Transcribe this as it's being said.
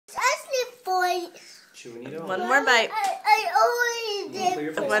bite. Chew and eat all. One more bite. I already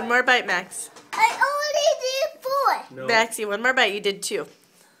did 4. One more bite, Max. I already did 4. No. Maxie, one more bite. You did 2.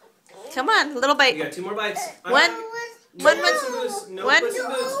 Come on, little bite. You got 2 more bites. One. No One Puss more. in Boots. No One. Puss in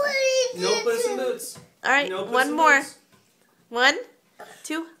Boots. No Puss in Boots. All right, No Puss one in more. Boots. 1,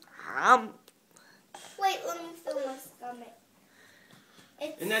 2. Wait, let me fill my stomach.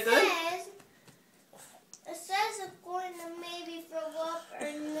 Isn't that good? It says it's going to maybe throw up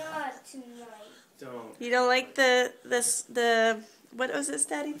or not tonight. Don't. You don't like the what was this,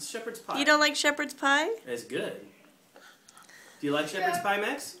 Daddy? It's shepherd's pie. You don't like shepherd's pie? It's good. Do you like shepherd's pie,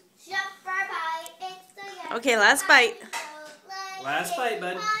 Max? Shepherd pie, it's the Okay, last bite. Last bite,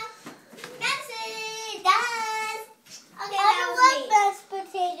 bud. Maxie, guys. Okay, I love mashed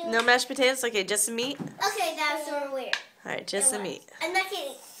potatoes. No mashed potatoes? Okay, just some meat? Okay, that was sort of weird. All right, just some meat. I'm not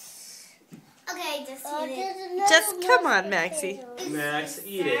kidding. Okay, just eat it. Just come on, Maxie. Max,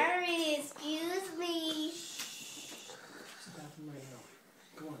 eat it. Sorry, excuse me.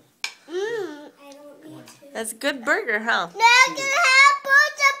 Come on. I don't need to. That's a good burger, huh? Now I can have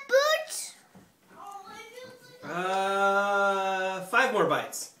Puss N Boots. 5 more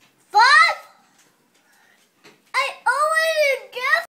bites.